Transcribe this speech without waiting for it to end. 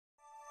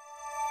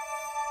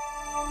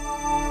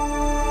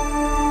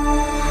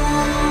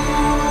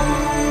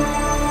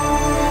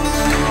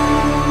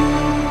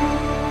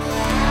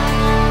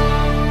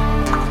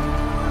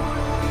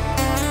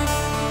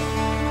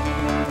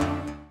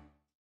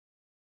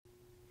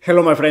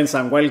Hello my friends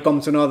and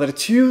welcome to another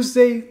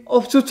Tuesday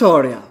of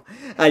tutorial.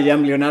 I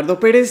am Leonardo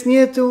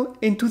Pereznieto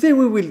and today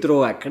we will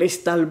draw a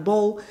crystal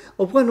ball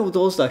of one of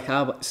those that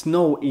have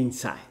snow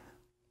inside.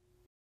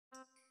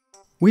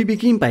 We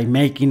begin by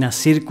making a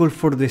circle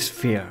for the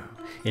sphere.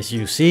 As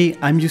you see,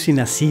 I'm using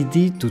a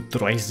CD to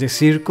trace the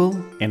circle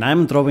and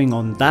I'm drawing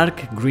on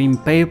dark green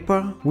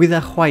paper with a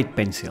white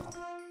pencil.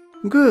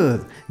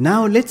 Good,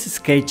 now let's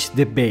sketch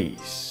the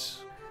base.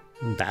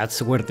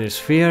 That's where the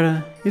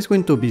sphere is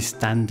going to be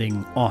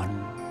standing on.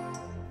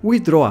 We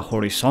draw a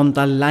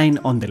horizontal line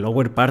on the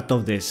lower part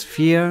of the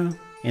sphere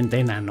and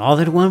then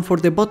another one for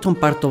the bottom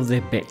part of the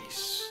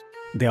base.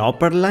 The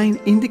upper line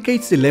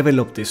indicates the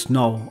level of the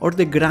snow or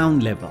the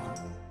ground level.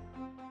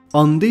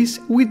 On this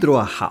we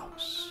draw a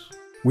house.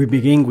 We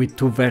begin with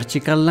two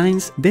vertical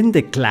lines, then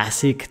the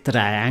classic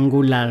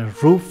triangular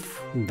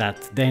roof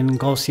that then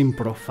goes in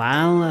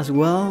profile as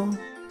well,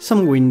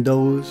 some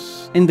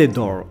windows and the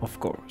door of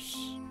course.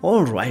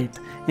 Alright,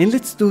 and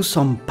let's do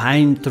some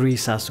pine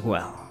trees as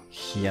well.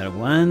 Here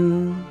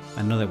one,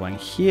 another one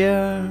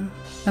here,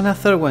 and a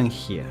third one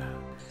here.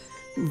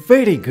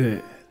 Very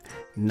good.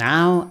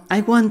 Now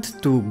I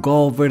want to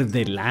go over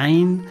the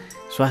line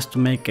so as to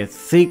make it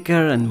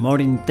thicker and more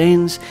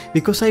intense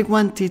because I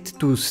want it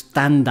to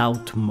stand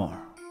out more.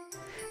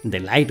 The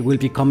light will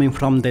be coming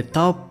from the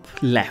top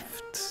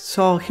left,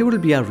 so here will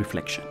be a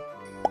reflection.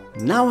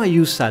 Now I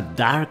use a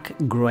dark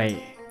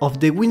gray of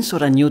the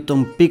Winsor &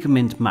 Newton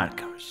pigment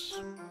markers.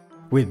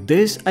 With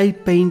this I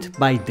paint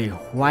by the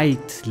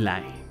white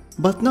line,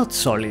 but not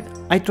solid.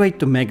 I try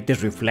to make the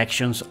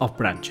reflections of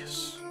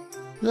branches.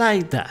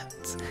 Like that.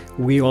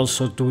 We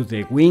also do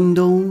the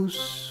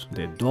windows,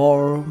 the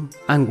door,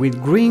 and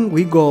with green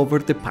we go over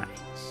the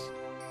pines.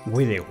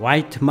 With a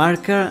white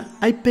marker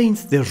I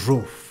paint the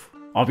roof,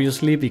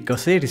 obviously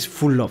because it is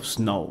full of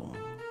snow.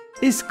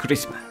 It's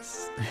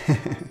Christmas.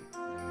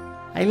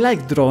 I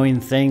like drawing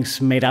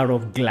things made out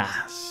of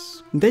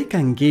glass. They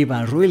can give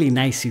a really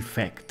nice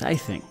effect, I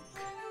think.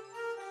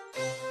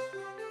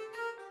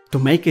 To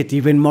make it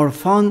even more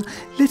fun,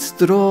 let's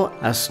draw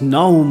a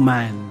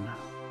snowman.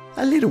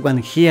 A little one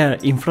here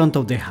in front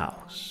of the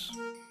house.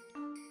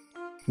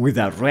 With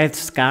a red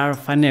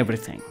scarf and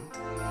everything.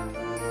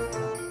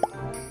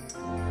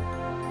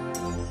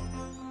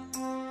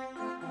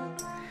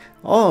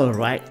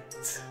 Alright.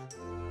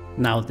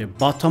 Now the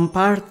bottom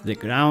part, the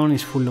ground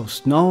is full of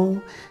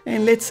snow,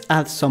 and let's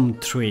add some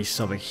trees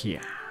over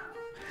here.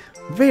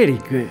 Very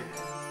good.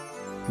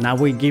 Now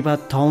we give a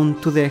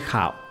tone to the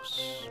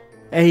house.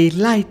 A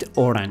light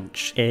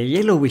orange, a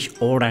yellowish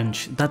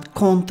orange that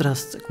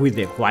contrasts with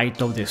the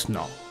white of the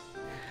snow.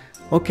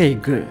 Okay,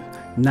 good.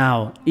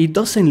 Now it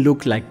doesn't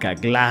look like a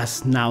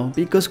glass now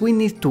because we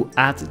need to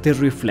add the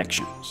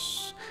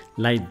reflections,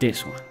 like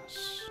these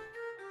ones.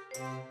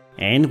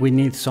 And we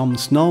need some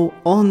snow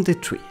on the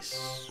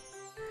trees.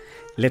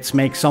 Let's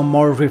make some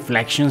more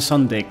reflections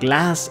on the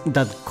glass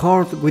that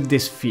curved with the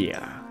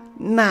sphere.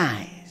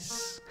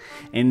 Nice!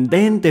 And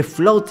then the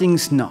floating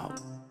snow.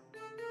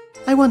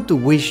 I want to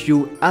wish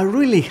you a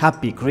really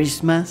happy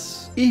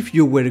Christmas. If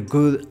you were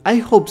good, I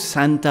hope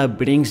Santa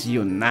brings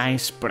you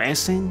nice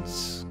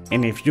presents.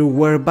 And if you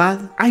were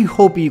bad, I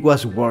hope it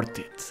was worth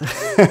it.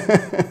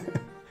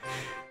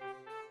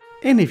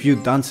 And if you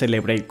don't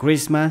celebrate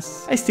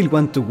Christmas, I still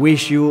want to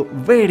wish you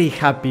very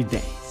happy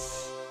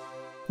days.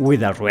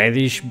 With a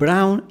reddish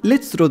brown,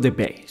 let's draw the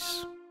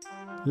base.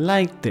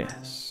 Like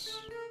this.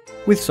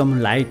 With some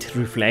light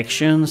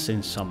reflections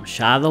and some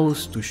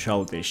shadows to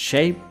show the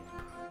shape.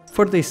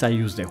 For this I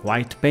use the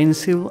white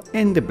pencil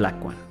and the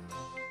black one.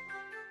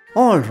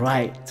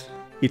 Alright,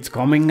 it's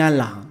coming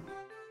along.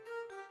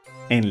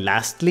 And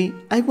lastly,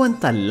 I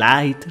want a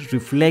light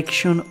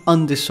reflection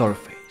on the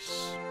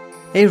surface.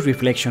 A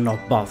reflection of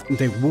both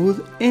the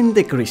wood and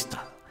the crystal.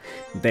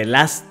 The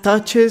last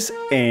touches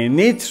and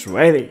it's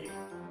ready.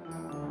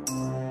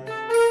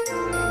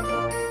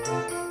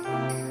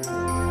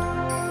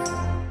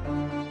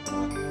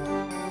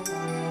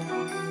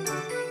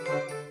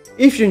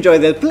 If you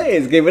enjoyed that,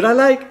 please give it a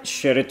like,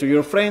 share it to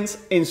your friends,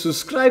 and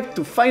subscribe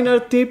to fine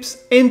art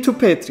tips and to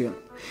Patreon.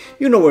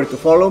 You know where to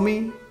follow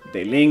me,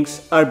 the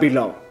links are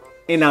below,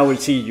 and I will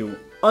see you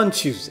on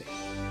Tuesday.